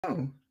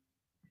Oh,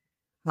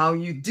 how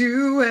you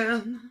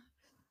doing?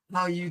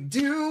 How you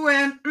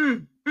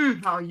doing?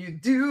 How you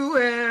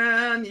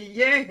doing?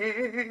 Yeah.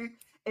 Hey,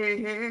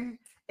 hey,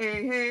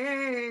 hey.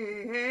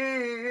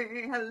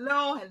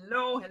 Hello,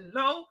 hello,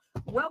 hello.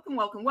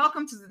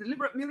 Welcome to the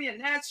Deliberate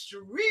Millionaire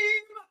Stream.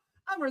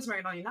 I'm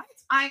Rosemary Unite.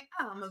 I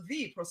am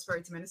the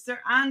prosperity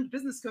minister and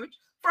business coach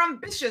for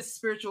ambitious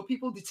spiritual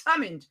people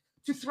determined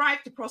to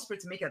thrive, to prosper,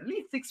 to make at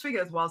least six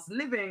figures whilst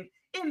living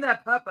in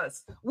their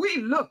purpose. We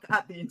look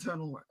at the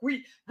internal work.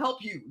 We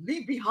help you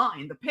leave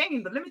behind the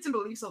pain, the limiting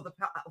beliefs of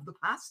the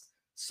past,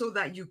 so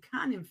that you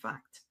can, in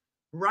fact,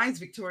 rise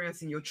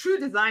victorious in your true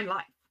design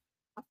life,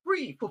 a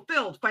free,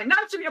 fulfilled,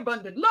 financially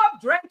abundant,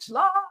 love-drenched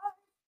life,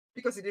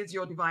 because it is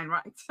your divine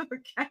right.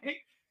 Okay,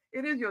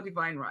 it is your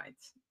divine right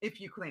if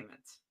you claim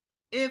it.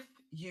 If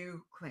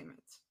you claim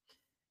it.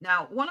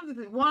 Now, one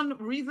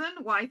reason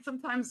why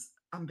sometimes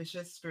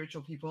ambitious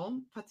spiritual people,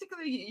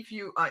 particularly if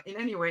you are in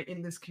any way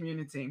in this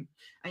community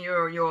and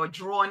you're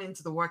drawn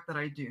into the work that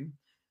I do,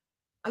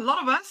 a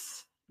lot of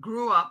us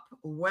grew up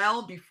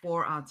well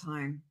before our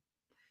time.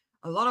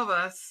 A lot of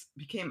us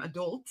became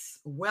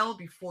adults well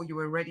before you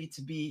were ready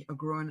to be a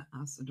grown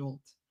ass adult.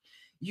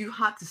 You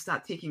had to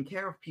start taking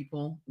care of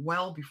people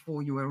well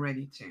before you were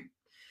ready to.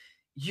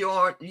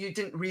 You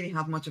didn't really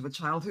have much of a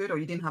childhood, or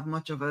you didn't have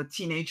much of a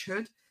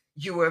teenagehood.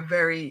 You were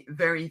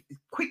very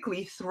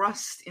quickly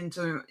thrust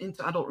into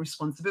adult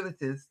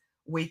responsibilities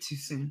way too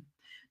soon.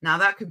 Now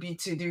that could be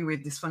to do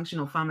with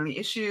dysfunctional family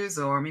issues,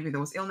 or maybe there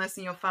was illness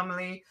in your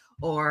family,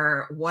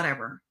 or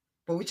whatever.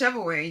 But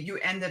whichever way, you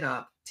ended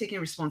up taking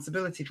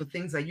responsibility for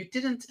things that you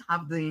didn't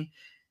have the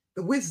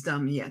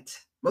wisdom yet,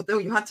 but though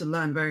you had to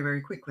learn very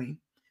quickly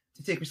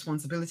to take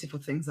responsibility for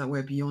things that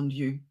were beyond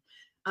you.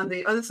 And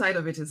the other side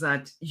of it is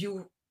that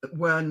you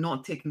were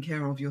not taking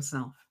care of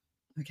yourself.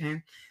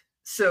 Okay.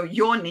 So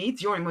your needs,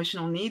 your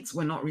emotional needs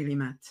were not really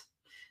met.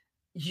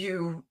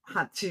 You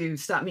had to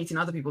start meeting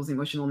other people's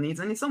emotional needs.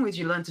 And in some ways,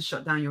 you learn to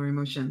shut down your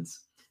emotions.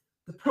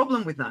 The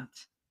problem with that,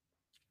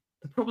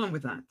 the problem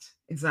with that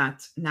is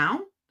that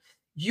now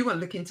you are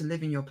looking to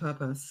live in your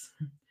purpose.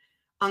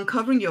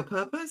 Uncovering your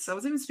purpose. I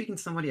was even speaking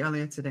to somebody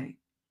earlier today.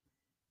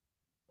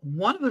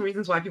 One of the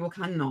reasons why people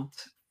cannot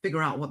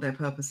figure out what their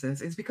purpose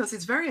is because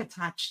it's very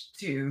attached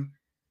to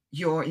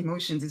your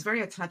emotions, it's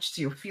very attached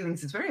to your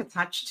feelings, it's very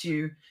attached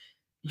to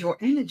your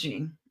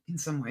energy in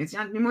some ways.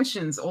 Yeah,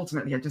 emotions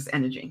ultimately are just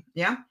energy.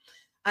 Yeah.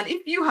 And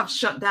if you have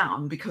shut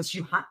down because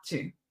you had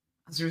to,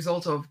 as a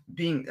result of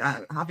being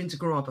having to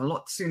grow up a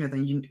lot sooner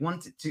than you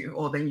wanted to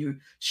or than you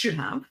should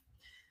have,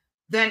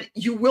 then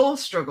you will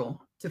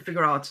struggle to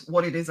figure out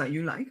what it is that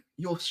you like.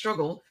 You'll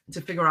struggle to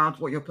figure out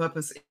what your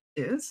purpose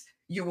is.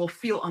 You will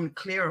feel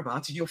unclear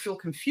about it. You'll feel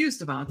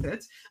confused about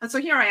it. And so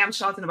here I am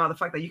shouting about the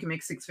fact that you can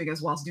make six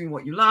figures whilst doing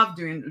what you love,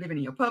 living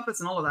in your purpose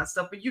and all of that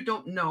stuff, but you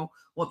don't know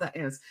what that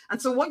is.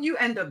 And so what you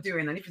end up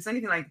doing, and if it's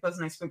anything like the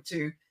person I spoke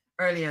to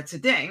earlier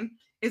today,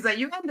 is that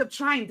you end up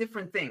trying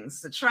different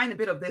things, trying a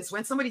bit of this.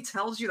 When somebody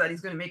tells you that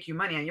he's going to make you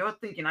money and you're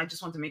thinking, I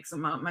just want to make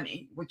some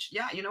money, which,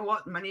 yeah, you know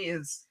what? Money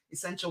is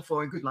essential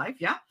for a good life.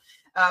 Yeah.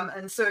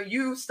 And so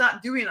you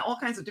start doing all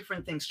kinds of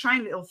different things,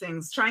 trying little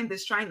things, trying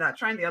this, trying that,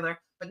 trying the other,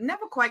 but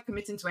never quite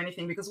committing to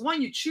anything because one,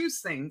 you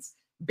choose things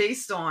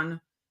based on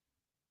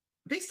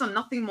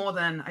nothing more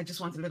than I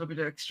just want a little bit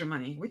of extra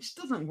money, which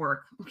doesn't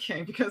work,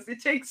 okay? Because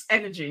it takes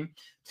energy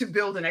to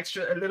build a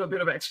little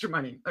bit of extra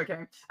money, okay?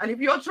 And if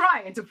you're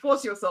trying to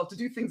force yourself to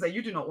do things that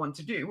you do not want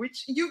to do,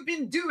 which you've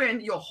been doing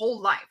your whole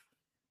life,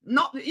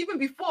 not even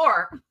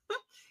before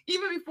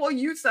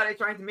you started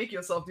trying to make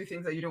yourself do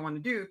things that you don't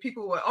want to do,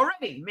 people were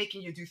already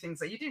making you do things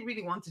that you didn't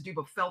really want to do,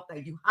 but felt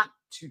that you had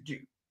to do.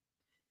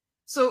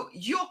 So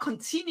you're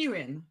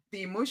continuing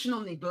the emotional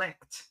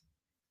neglect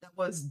that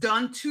was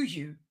done to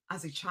you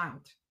as a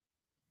child.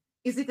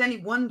 Is it any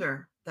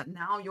wonder that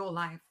now your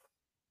life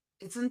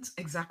isn't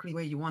exactly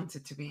where you want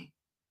it to be?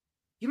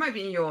 You might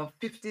be in your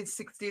 50s,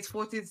 60s,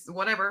 40s,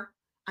 whatever,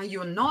 and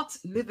you're not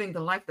living the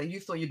life that you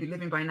thought you'd be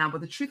living by now.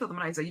 But the truth of the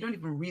matter is that you don't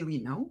even really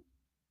know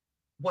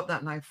what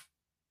that life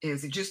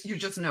is. You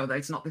just know that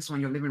it's not this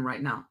one you're living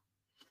right now.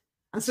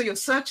 And so you're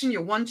searching,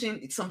 you're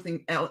wanting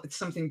something else, it's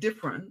something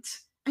different.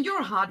 And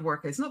you're a hard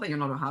worker. It's not that you're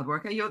not a hard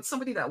worker. You're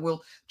somebody that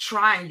will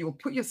try and you'll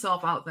put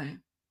yourself out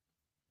there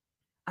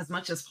as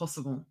much as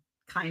possible.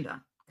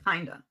 Kinda.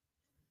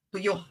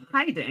 But you're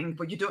hiding,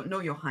 but you don't know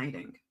you're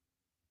hiding.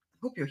 I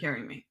hope you're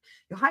hearing me.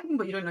 You're hiding,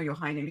 but you don't know you're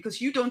hiding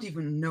because you don't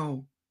even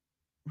know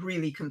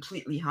really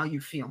completely how you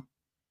feel.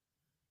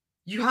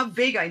 You have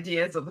vague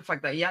ideas of the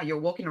fact that, yeah, you're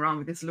walking around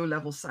with this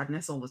low-level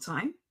sadness all the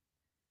time.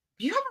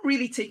 But you haven't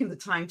really taken the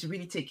time to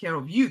really take care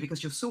of you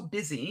because you're so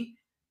busy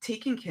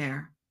taking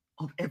care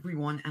of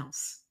everyone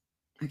else.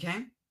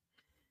 Okay?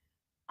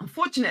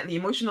 Unfortunately,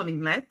 emotional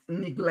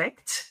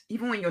neglect,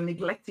 even when you're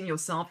neglecting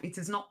yourself, it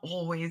is not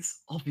always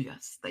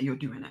obvious that you're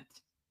doing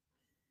it.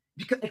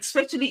 Because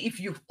especially if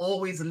you've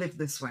always lived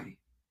this way.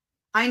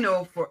 I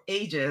know for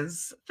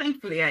ages,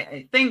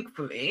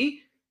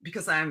 thankfully,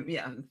 because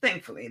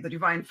thankfully, the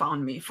divine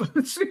found me for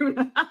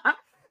soon.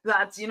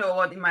 that, you know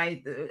what, in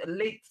my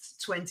late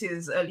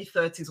 20s, early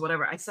 30s,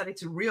 whatever, I started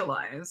to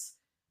realize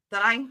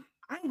that I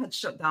had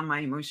shut down my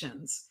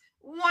emotions.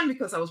 One,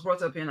 because I was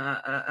brought up in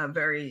a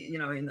very, you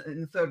know, in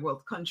a third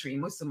world country.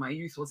 Most of my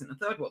youth was in a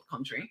third world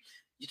country.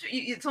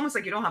 It's almost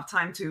like you don't have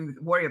time to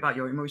worry about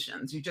your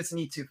emotions. You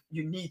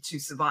need to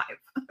survive.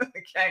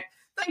 Okay.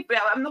 Thankfully,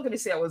 I'm not going to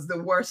say I was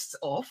the worst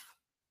off,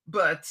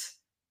 but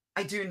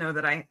I do know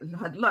that I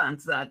had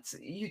learned that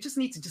you just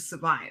need to just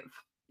survive.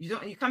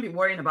 You can't be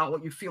worrying about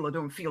what you feel or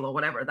don't feel or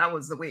whatever. That's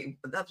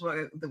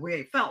what the way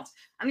it felt.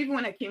 And even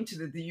when I came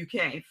to the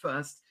UK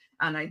first,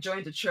 and I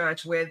joined a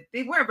church where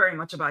they were very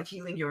much about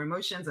healing your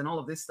emotions and all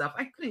of this stuff,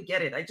 I couldn't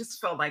get it. I just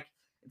felt like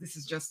this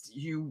is just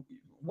you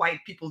white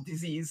people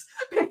disease,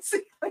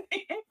 basically.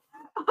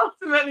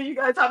 Ultimately, you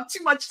guys have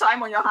too much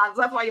time on your hands.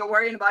 That's why you're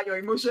worrying about your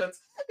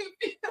emotions.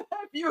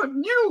 If you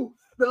knew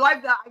the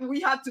life that we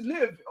had to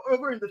live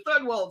over in the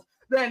third world,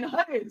 then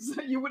hey,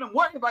 you wouldn't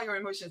worry about your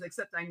emotions.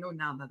 Except I know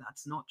now that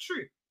that's not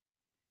true.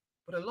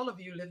 But a lot of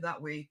you live that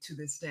way to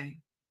this day.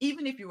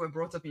 Even if you were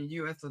brought up in the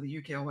US or the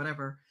UK or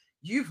whatever,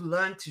 you've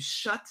learned to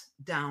shut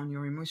down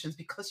your emotions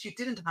because you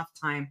didn't have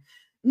time.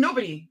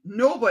 Nobody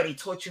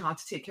taught you how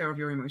to take care of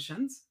your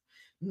emotions.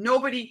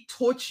 Nobody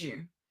taught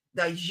you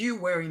that you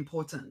were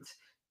important.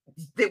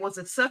 There was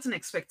a certain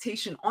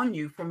expectation on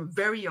you from a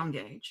very young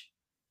age,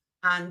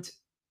 and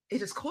it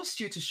has caused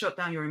you to shut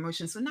down your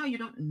emotions. So now you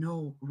don't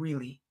know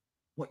really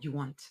what you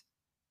want.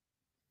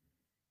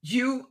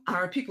 You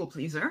are a people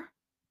pleaser,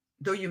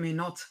 though you may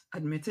not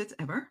admit it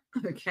ever.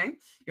 Okay.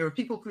 You're a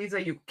people pleaser.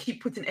 You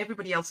keep putting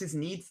everybody else's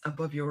needs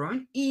above your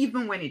own,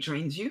 even when it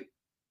drains you.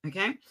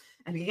 Okay.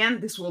 And again,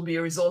 this will be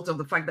a result of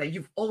the fact that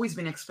you've always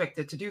been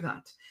expected to do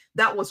that.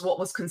 That was what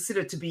was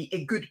considered to be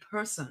a good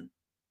person.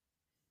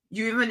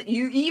 You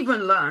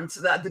even learned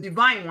that the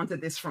divine wanted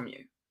this from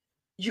you.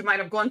 You might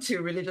have gone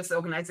to religious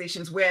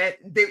organizations where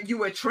you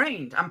were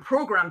trained and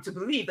programmed to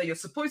believe that you're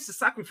supposed to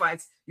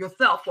sacrifice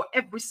yourself for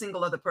every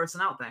single other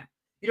person out there.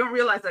 You don't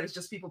realize that it's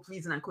just people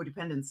pleasing and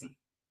codependency.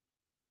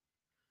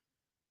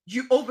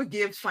 You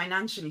overgive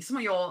financially. Some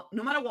of y'all,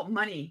 no matter what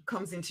money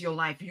comes into your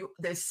life,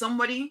 there's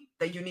somebody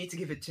that you need to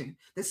give it to.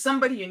 There's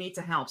somebody you need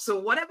to help. So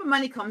whatever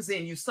money comes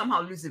in, you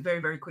somehow lose it very,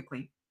 very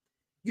quickly.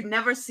 You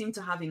never seem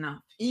to have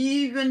enough.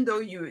 Even though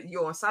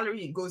your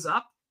salary goes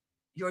up,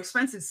 your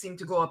expenses seem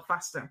to go up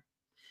faster.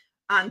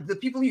 And the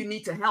people you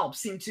need to help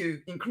seem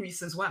to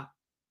increase as well.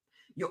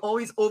 You're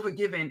always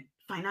overgiving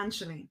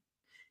financially.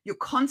 You're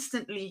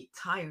constantly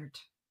tired.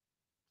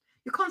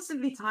 You're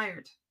constantly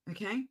tired,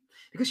 okay?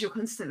 Because you're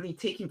constantly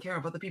taking care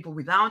of other people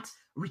without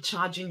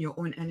recharging your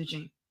own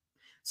energy.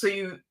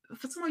 So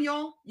for some of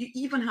y'all, you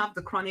even have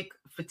the chronic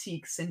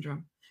fatigue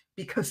syndrome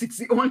because it's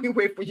the only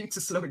way for you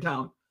to slow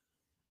down.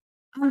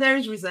 And there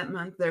is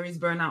resentment, there is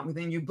burnout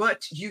within you,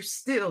 but you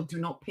still do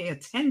not pay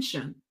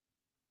attention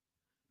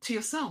to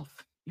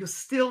yourself. You're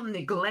still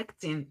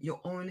neglecting your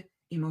own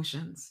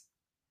emotions.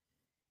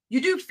 You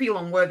do feel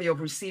unworthy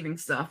of receiving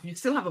stuff. You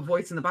still have a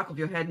voice in the back of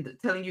your head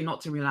telling you not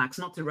to relax,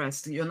 not to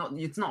rest.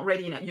 It's not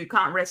ready. You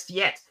can't rest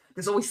yet.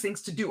 There's always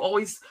things to do,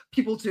 always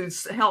people to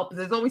help.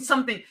 There's always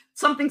something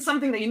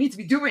that you need to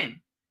be doing.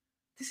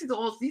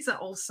 These are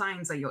all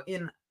signs that you're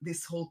in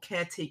this whole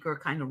caretaker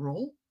kind of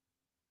role.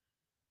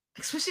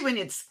 Especially when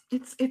it's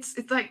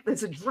like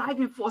there's a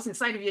driving force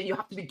inside of you. You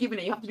have to be given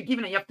it. You have to be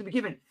given it. You have to be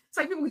given. It's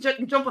like people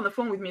jump on the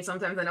phone with me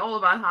sometimes and all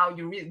about how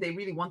they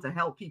really want to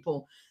help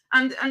people.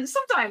 And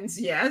sometimes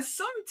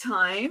yes,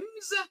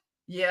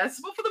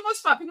 but for the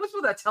most part, people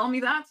that tell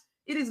me that,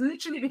 it is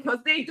literally because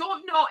they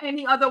don't know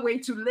any other way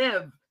to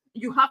live.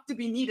 You have to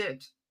be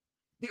needed.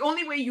 The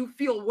only way you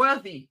feel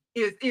worthy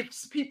is if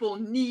people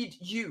need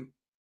you.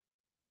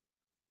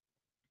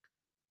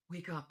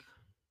 Wake up.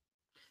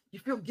 You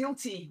feel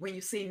guilty when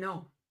you say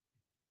no.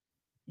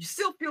 You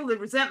still feel the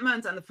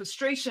resentment and the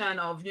frustration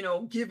of,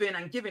 giving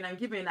and giving and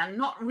giving and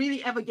not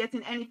really ever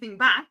getting anything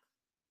back.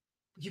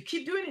 You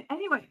keep doing it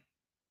anyway.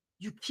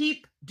 You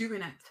keep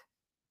doing it.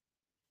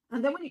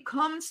 And then when it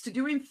comes to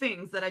doing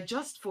things that are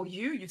just for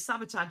you, you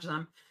sabotage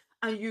them,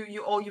 and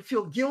you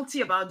feel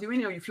guilty about doing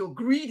it, or you feel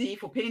greedy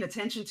for paying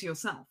attention to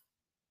yourself.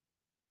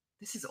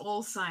 This is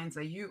all signs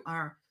that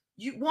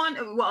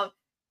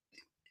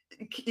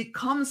it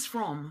comes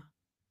from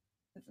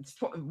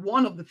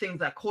one of the things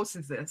that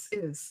causes this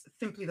is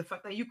simply the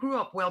fact that you grew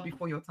up well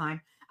before your time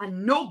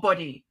and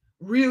nobody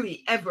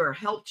really ever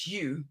helped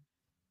you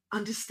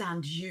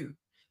understand you.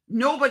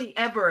 Nobody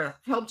ever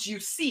helped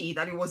you see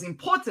that it was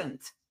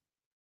important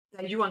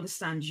that you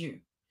understand you.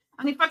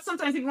 And in fact,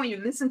 sometimes even when you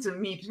listen to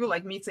me, people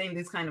like me saying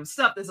this kind of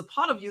stuff, there's a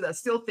part of you that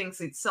still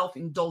thinks it's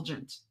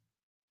self-indulgent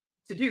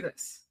to do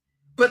this.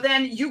 But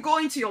then you go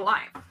into your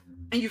life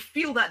and you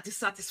feel that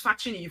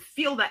dissatisfaction, and you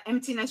feel that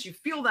emptiness, you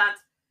feel that.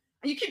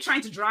 And you keep trying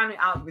to drown it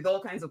out with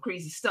all kinds of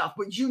crazy stuff,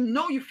 but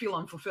you feel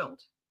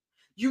unfulfilled.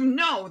 You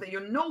know that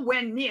you're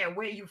nowhere near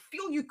where you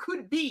feel you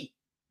could be.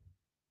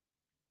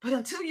 But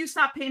until you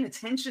start paying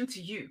attention to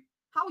you,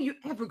 how are you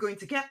ever going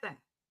to get there?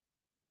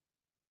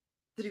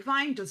 The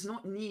divine does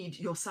not need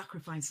your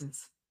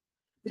sacrifices.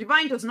 The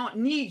divine does not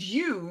need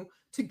you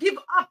to give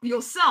up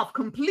yourself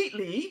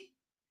completely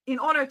in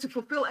order to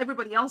fulfill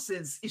everybody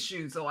else's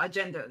issues or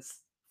agendas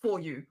for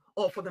you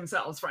or for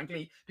themselves,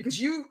 frankly, because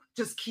you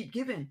just keep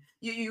giving.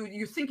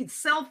 You think it's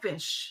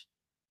selfish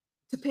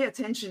to pay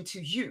attention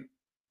to you.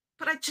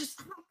 But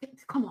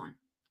come on,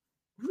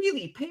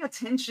 really pay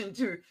attention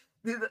to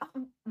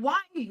why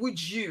would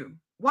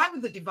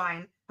the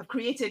divine have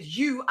created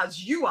you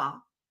as you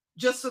are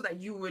just so that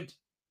you would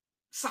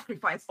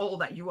sacrifice all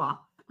that you are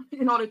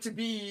in order to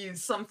be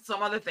some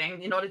other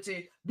thing, in order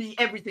to be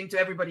everything to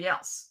everybody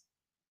else?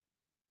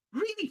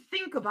 Really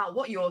think about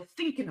what you're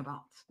thinking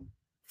about.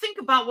 Think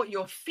about what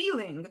you're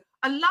feeling.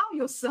 Allow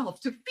yourself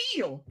to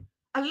feel.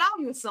 Allow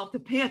yourself to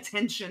pay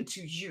attention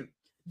to you.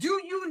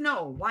 Do you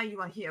know why you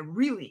are here?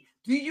 Really?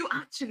 Do you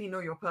actually know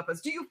your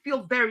purpose? Do you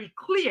feel very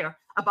clear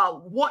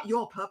about what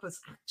your purpose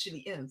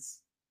actually is?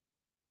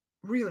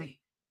 Really?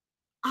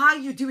 Are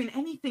you doing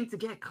anything to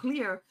get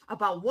clear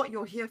about what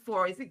you're here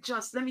for? Is it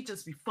just, let me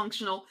just be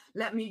functional?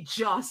 Let me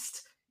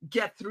just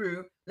get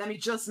through. Let me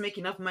just make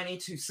enough money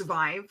to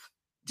survive.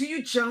 Do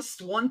you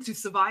just want to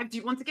survive? Do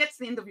you want to get to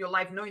the end of your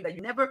life knowing that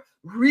you never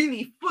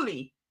really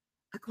fully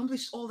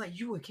accomplished all that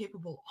you were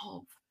capable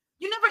of?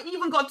 You never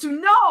even got to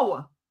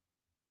know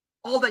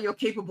all that you're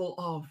capable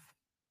of.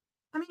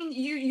 I mean,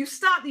 you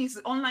start these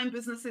online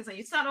businesses and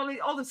you start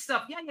all this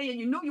stuff. Yeah.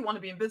 You know you want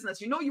to be in business.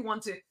 You know you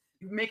want to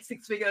make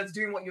six figures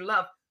doing what you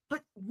love.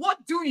 But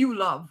what do you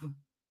love?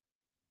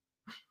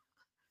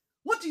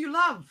 What do you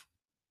love?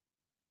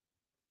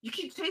 You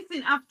keep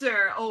chasing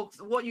after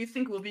what you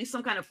think will be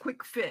some kind of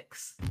quick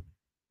fix.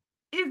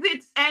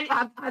 Has any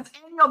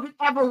of it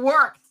ever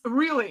worked,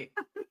 really?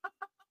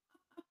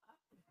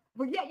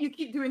 But yet you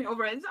keep doing it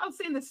over. And I was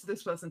saying this to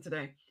this person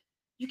today.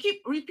 You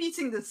keep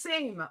repeating the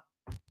same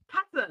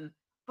pattern,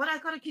 but I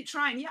gotta keep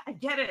trying. Yeah, I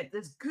get it.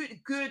 It's good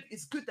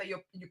that you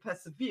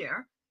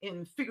persevere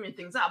in figuring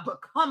things out.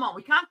 But come on,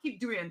 we can't keep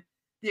doing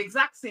the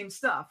exact same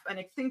stuff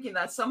and thinking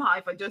that somehow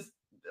if I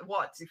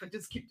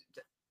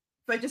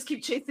just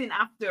keep chasing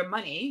after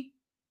money,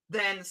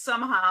 then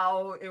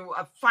somehow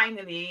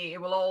finally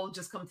it will all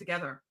just come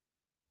together.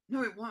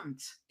 No, it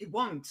won't. It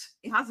won't.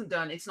 It hasn't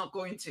done. It's not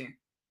going to.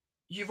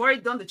 You've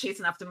already done the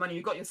chasing after money.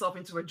 You got yourself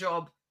into a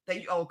job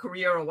or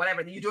career or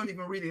whatever that you don't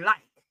even really like.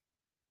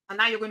 And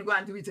now you're going to go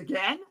and do it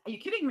again? Are you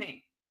kidding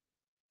me?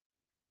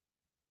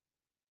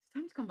 It's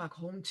time to come back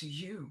home to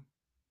you.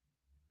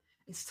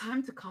 It's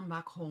time to come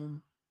back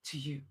home to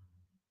you.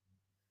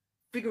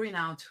 Figuring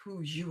out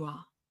who you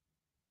are.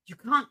 You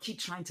can't keep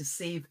trying to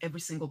save every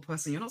single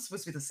person. You're not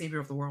supposed to be the savior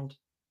of the world.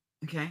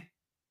 Okay?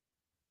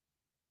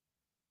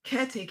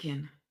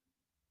 Caretaking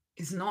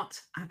is not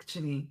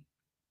actually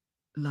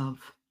love.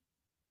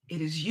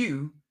 It is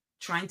you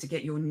trying to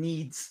get your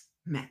needs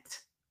met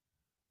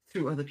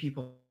through other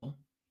people.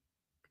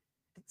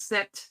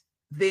 Except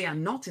they are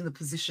not in the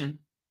position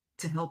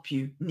to help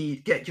you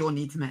get your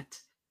needs met.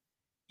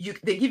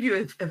 They give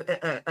you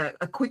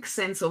a quick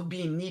sense of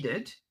being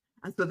needed,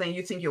 and so then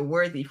you think you're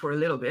worthy for a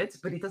little bit,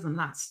 but it doesn't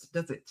last,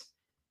 does it?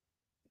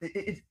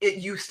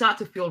 You start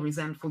to feel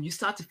resentful. You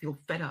start to feel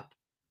fed up,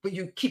 but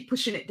you keep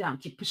pushing it down,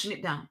 keep pushing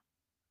it down.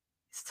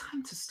 It's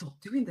time to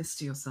stop doing this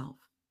to yourself.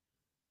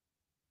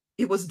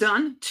 It was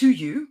done to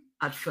you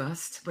at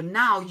first, but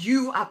now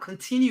you are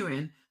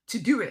continuing to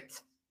do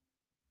it.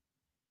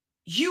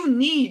 You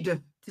need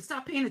to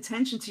start paying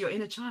attention to your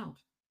inner child.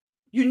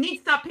 You need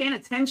to start paying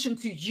attention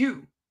to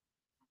you.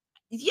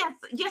 Yes.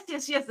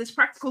 There's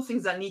practical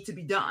things that need to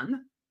be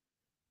done.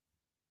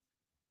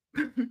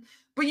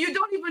 But you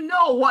don't even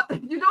know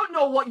you don't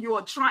know what you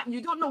are trying,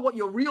 you don't know what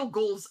your real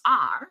goals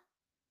are.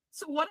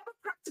 So whatever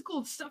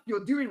practical stuff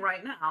you're doing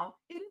right now,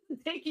 it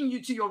isn't taking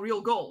you to your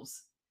real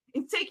goals.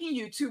 It's taking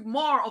you to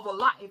more of a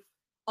life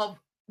of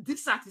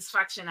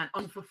dissatisfaction and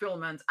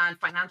unfulfillment and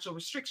financial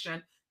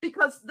restriction,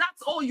 because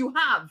that's all you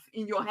have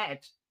in your head.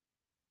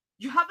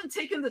 You haven't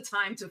taken the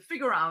time to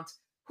figure out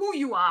who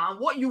you are and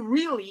what you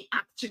really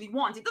actually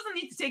want. It doesn't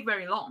need to take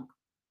very long.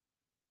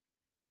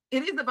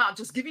 It is about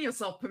just giving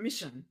yourself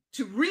permission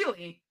to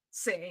really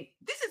say,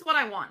 this is what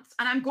I want,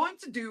 and I'm going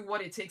to do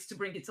what it takes to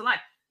bring it to life.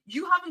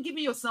 You haven't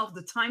given yourself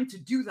the time to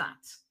do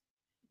that.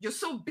 You're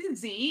so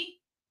busy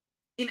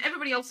in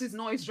everybody else's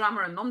noise,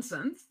 drama, and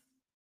nonsense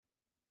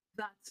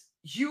that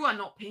you are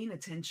not paying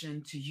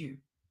attention to you.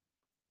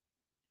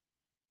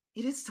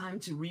 It is time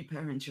to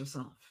reparent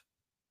yourself.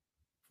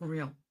 For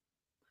real.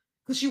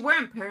 Because you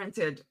weren't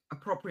parented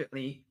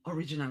appropriately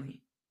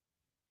originally.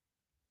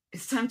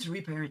 It's time to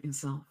reparent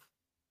yourself.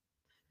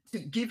 To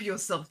give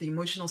yourself the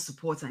emotional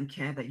support and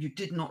care that you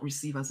did not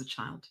receive as a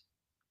child.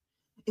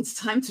 It's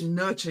time to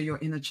nurture your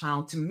inner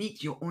child, to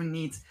meet your own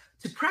needs,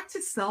 to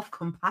practice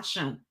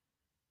self-compassion.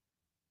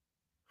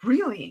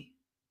 Really.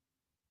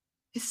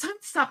 It's time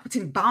to start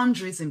putting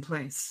boundaries in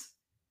place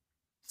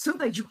so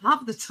that you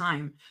have the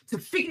time to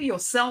figure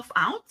yourself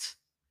out.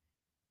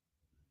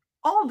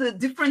 All the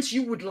difference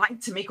you would like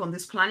to make on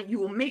this planet, you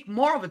will make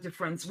more of a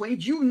difference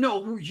when you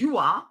know who you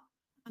are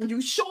and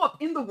you show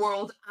up in the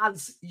world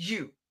as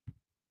you.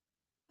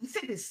 I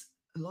say this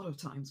a lot of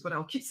times, but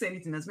I'll keep saying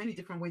it in as many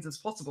different ways as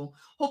possible,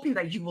 hoping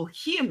that you will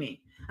hear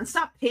me and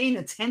start paying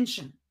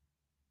attention.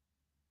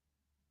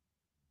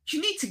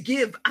 You need to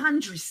give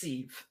and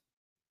receive.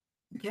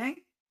 Okay?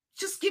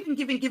 Just giving,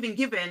 giving, giving,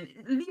 giving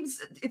it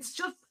leaves, it's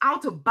just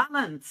out of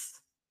balance.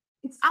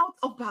 It's out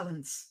of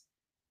balance.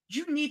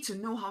 You need to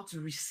know how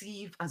to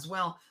receive as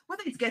well,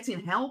 whether it's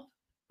getting help,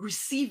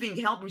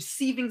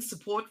 receiving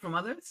support from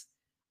others,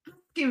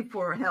 asking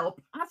for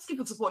help, asking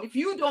for support. If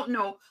you don't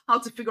know how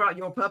to figure out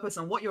your purpose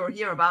and what you're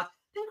here about,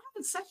 then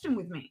have a session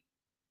with me.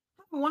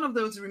 Have one of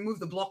those remove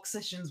the block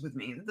sessions with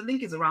me. The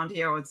link is around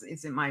here, or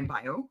it's in my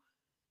bio.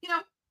 You know,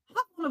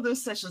 have one of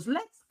those sessions.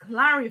 Let's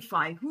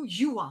clarify who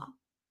you are.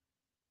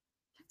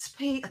 Let's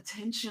pay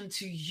attention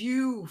to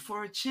you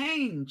for a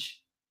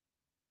change.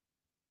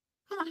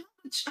 Come on,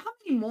 how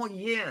many more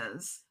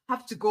years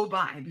have to go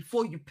by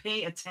before you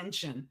pay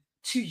attention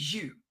to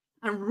you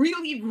and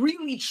really,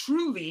 really,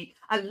 truly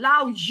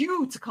allow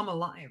you to come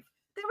alive?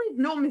 There is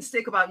no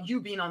mistake about you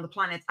being on the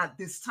planet at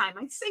this time.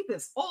 I say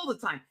this all the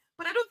time,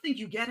 but I don't think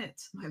you get it,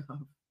 my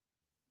love.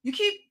 You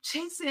keep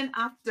chasing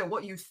after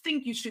what you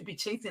think you should be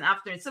chasing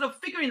after instead of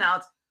figuring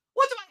out,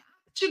 what do I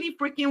actually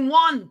freaking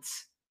want?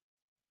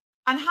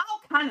 And how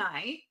can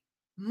I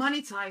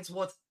monetize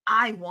what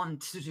I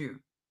want to do?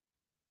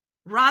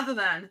 Rather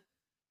than,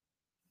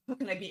 how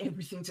can I be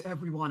everything to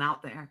everyone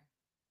out there?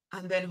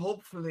 And then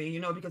hopefully,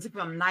 because if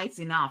I'm nice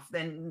enough,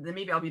 then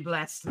maybe I'll be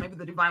blessed. Maybe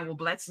the divine will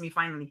bless me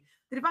finally.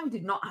 The divine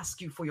did not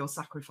ask you for your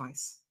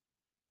sacrifice.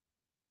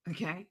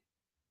 Okay?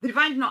 The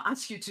divine did not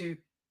ask you to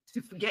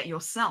forget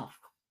yourself.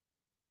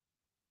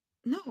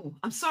 No,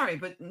 I'm sorry,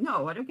 but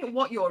no, I don't care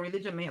what your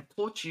religion may have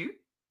taught you.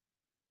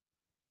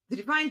 The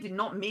divine did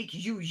not make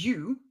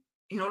you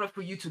in order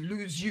for you to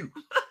lose you.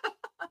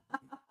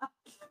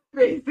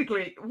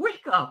 Basically,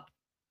 wake up.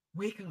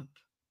 Wake up.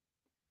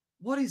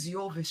 What is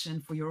your vision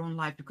for your own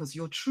life? Because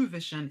your true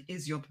vision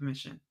is your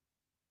permission.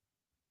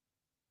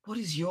 What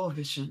is your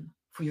vision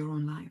for your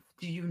own life?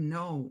 Do you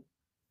know?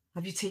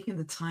 Have you taken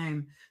the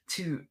time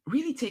to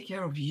really take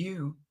care of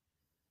you?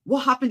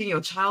 What happened in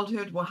your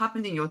childhood? What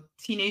happened in your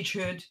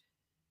teenagehood?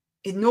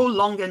 It no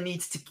longer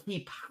needs to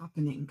keep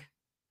happening.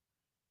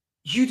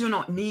 You do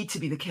not need to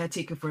be the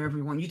caretaker for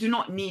everyone. You do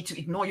not need to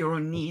ignore your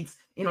own needs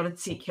in order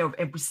to take care of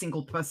every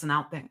single person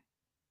out there.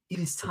 It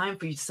is time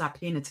for you to start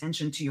paying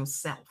attention to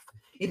yourself.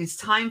 It is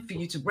time for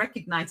you to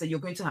recognize that you're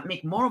going to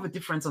make more of a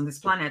difference on this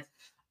planet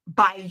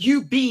by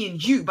you being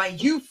you, by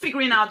you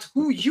figuring out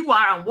who you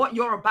are and what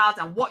you're about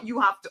and what you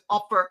have to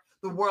offer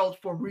the world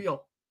for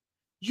real.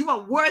 You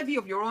are worthy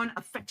of your own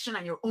affection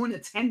and your own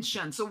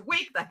attention. So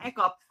wake the heck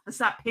up and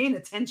start paying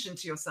attention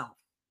to yourself.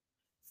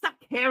 Start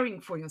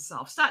caring for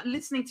yourself. Start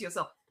listening to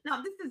yourself.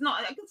 Now, this is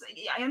not,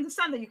 I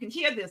understand that you can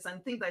hear this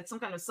and think that it's some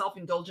kind of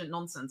self-indulgent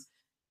nonsense.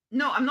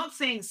 No, I'm not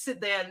saying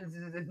sit there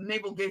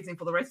navel gazing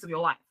for the rest of your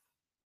life.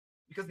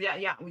 Because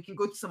yeah, we can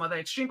go to some other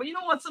extreme. But you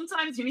know what?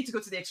 Sometimes you need to go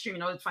to the extreme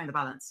in order to find the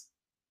balance.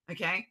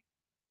 Okay?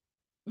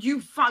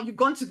 You've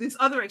gone to this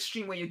other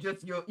extreme where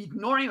you're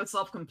ignoring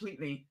yourself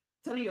completely,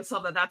 telling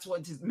yourself that that's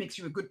what makes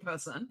you a good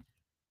person.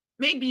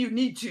 Maybe you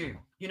need to,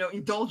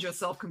 indulge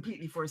yourself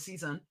completely for a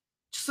season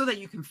so that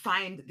you can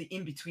find the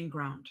in-between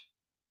ground.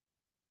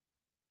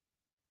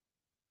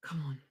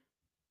 Come on.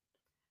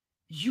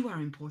 You are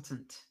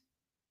important.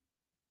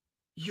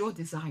 Your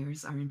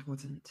desires are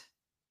important.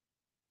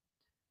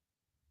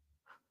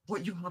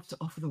 What you have to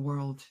offer the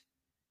world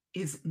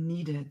is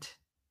needed.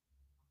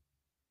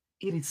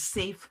 It is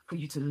safe for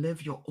you to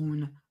live your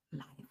own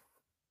life.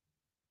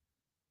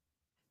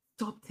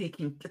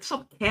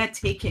 Stop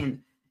caretaking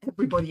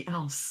everybody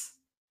else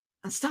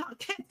and start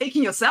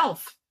caretaking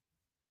yourself.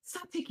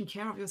 Start taking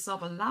care of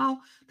yourself. Allow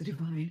the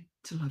divine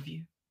to love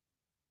you.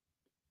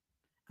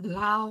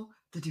 Allow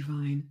the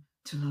divine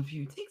to love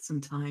you. Take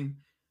some time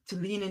to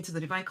lean into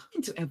the divine. Come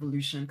into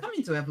evolution. Come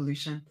into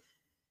evolution.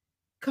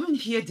 Come and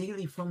hear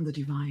daily from the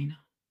divine.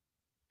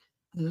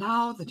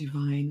 Allow the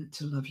divine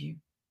to love you.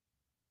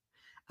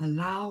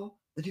 Allow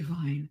the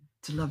divine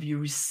to love you.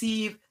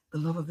 Receive the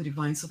love of the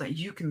divine so that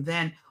you can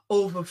then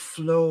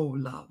overflow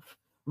love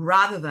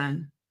rather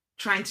than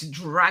trying to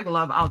drag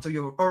love out of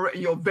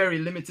your very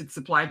limited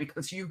supply,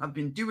 because you have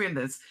been doing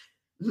this,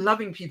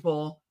 loving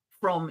people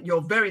from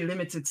your very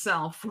limited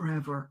self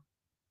forever.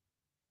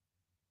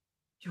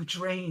 You're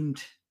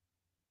drained.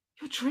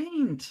 You're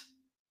drained.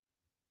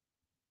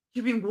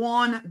 You've been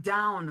worn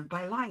down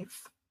by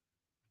life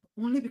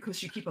only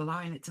because you keep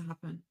allowing it to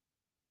happen.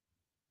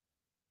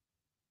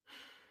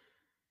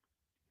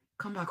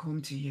 Come back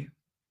home to you.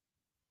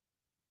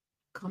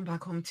 Come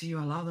back home to you.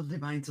 Allow the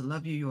divine to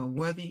love you. You are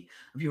worthy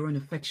of your own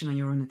affection and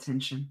your own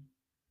attention.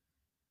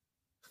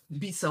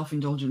 Be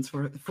self-indulgent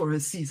for a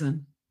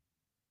season.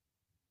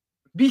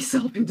 Be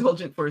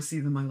self-indulgent for a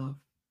season, my love.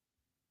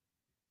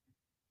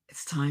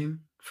 It's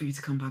time for you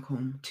to come back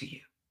home to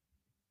you.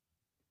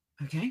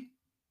 Okay?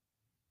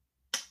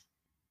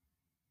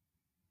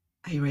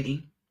 Are you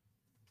ready?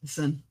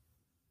 Listen,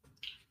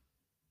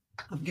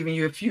 I've given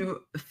you a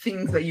few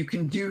things that you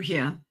can do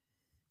here.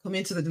 Come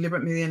into the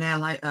Deliberate Millionaire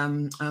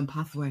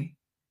pathway.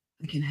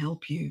 I can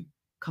help you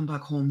come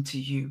back home to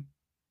you.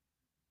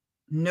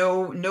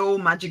 No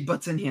magic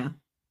button here.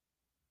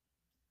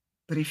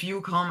 But if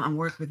you come and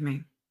work with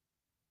me,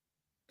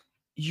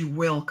 you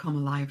will come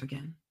alive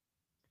again.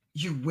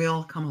 You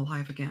will come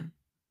alive again.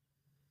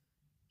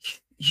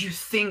 You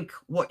think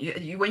what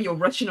when you're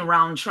rushing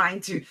around trying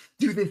to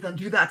do this and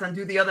do that and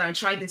do the other and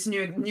try this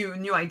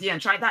new idea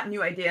and try that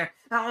new idea.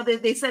 Oh,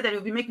 they said that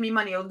it would make me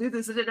money. I'll do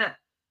this.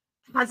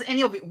 Has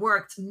any of it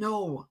worked?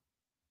 No.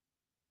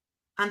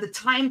 And the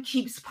time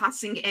keeps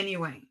passing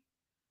anyway.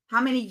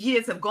 How many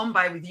years have gone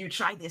by with you?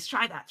 Try this,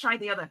 try that, try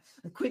the other,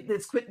 quit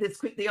this, quit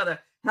the other,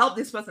 help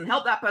this person,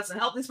 help that person,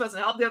 help this person,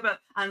 help the other,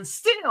 and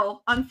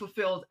still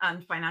unfulfilled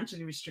and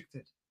financially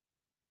restricted.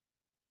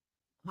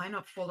 Why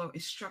not follow a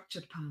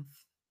structured path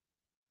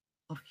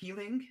of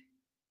healing,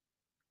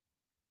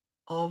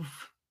 of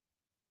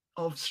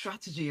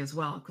strategy as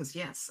well? Because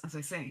yes, as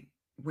I say,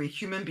 we're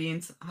human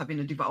beings having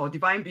or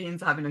divine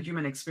beings having a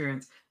human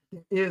experience.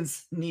 There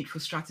is need for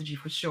strategy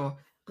for sure.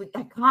 But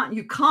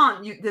you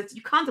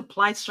can't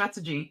apply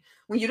strategy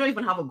when you don't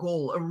even have a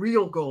goal, a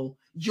real goal,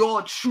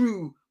 your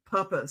true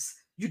purpose.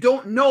 You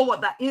don't know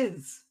what that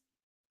is.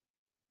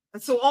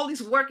 And so all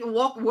this working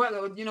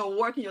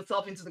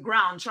yourself into the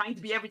ground, trying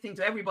to be everything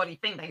to everybody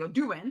thing that you're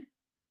doing,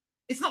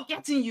 it's not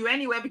getting you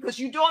anywhere because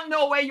you don't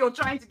know where you're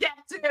trying to get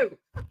to.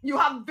 You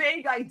have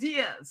vague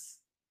ideas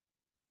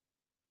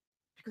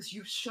because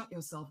you've shut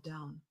yourself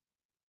down.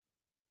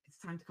 It's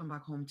time to come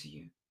back home to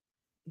you.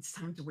 It's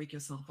time to wake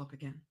yourself up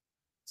again.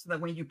 So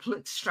that when you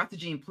put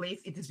strategy in place,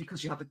 it is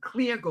because you have a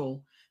clear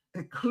goal,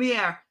 a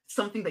clear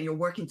something that you're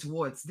working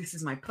towards. This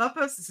is my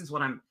purpose. This is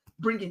what I'm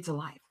bringing to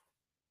life.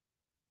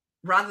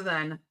 Rather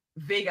than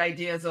vague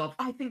ideas of,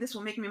 I think this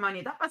will make me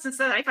money. That person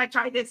said that if I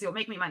try this, it'll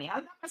make me money.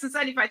 That person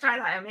said if I try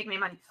that, it'll make me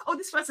money. Oh,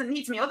 this person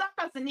needs me. Oh, that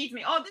person needs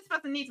me. Oh, this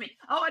person needs me.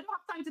 Oh, I don't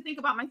have time to think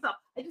about myself.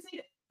 I just need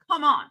it.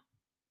 Come on.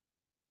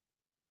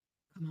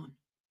 Come on.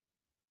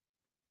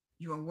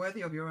 You are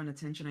worthy of your own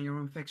attention and your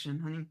own affection,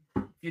 honey.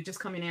 If you're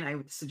just coming in, I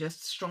would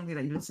suggest strongly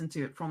that you listen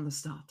to it from the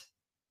start.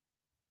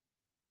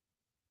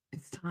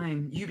 It's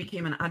time. You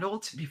became an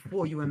adult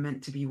before you were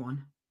meant to be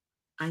one.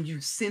 And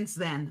you've since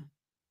then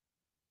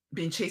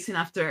been chasing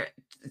after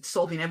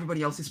solving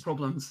everybody else's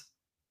problems.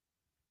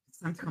 It's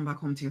time to come back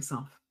home to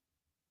yourself.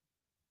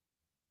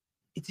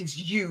 It is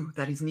you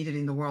that is needed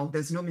in the world.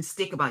 There's no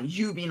mistake about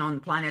you being on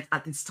the planet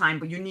at this time,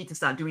 but you need to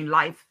start doing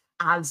life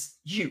as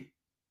you.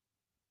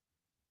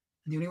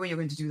 And the only way you're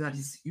going to do that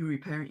is you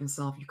reparent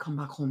yourself. You come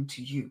back home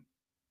to you.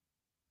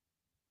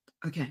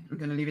 Okay, I'm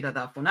going to leave it at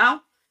that for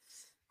now.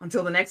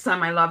 Until the next time,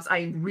 my loves,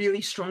 I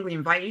really strongly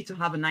invite you to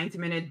have a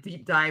 90-minute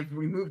deep dive,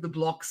 remove the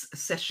blocks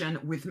session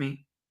with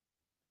me.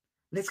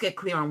 Let's get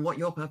clear on what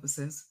your purpose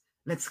is.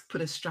 Let's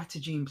put a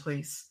strategy in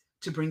place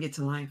to bring it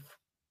to life,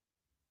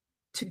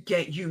 to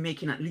get you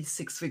making at least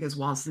 6 figures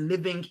whilst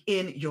living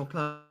in your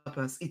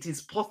purpose. It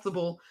is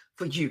possible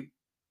for you,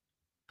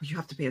 but you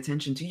have to pay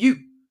attention to you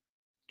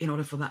in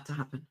order for that to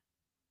happen.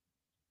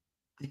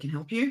 I can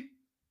help you,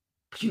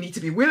 but you need to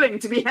be willing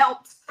to be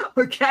helped,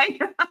 okay?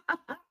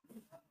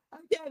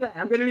 Okay, then.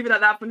 I'm going to leave it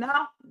at that for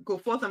now. Go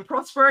forth and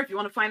prosper. If you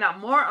want to find out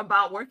more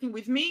about working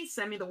with me,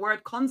 send me the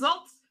word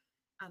consult,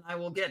 and I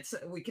will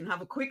we can have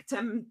a quick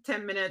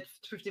 10-minute,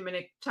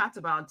 15-minute chat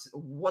about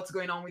what's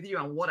going on with you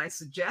and what I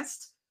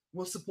suggest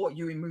will support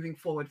you in moving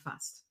forward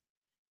fast.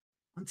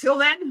 Until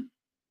then,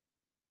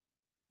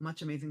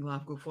 much amazing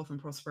love. Go forth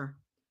and prosper.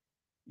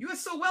 You are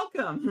so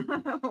welcome.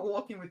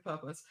 Walking with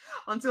purpose.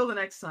 Until the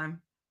next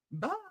time.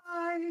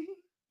 Bye.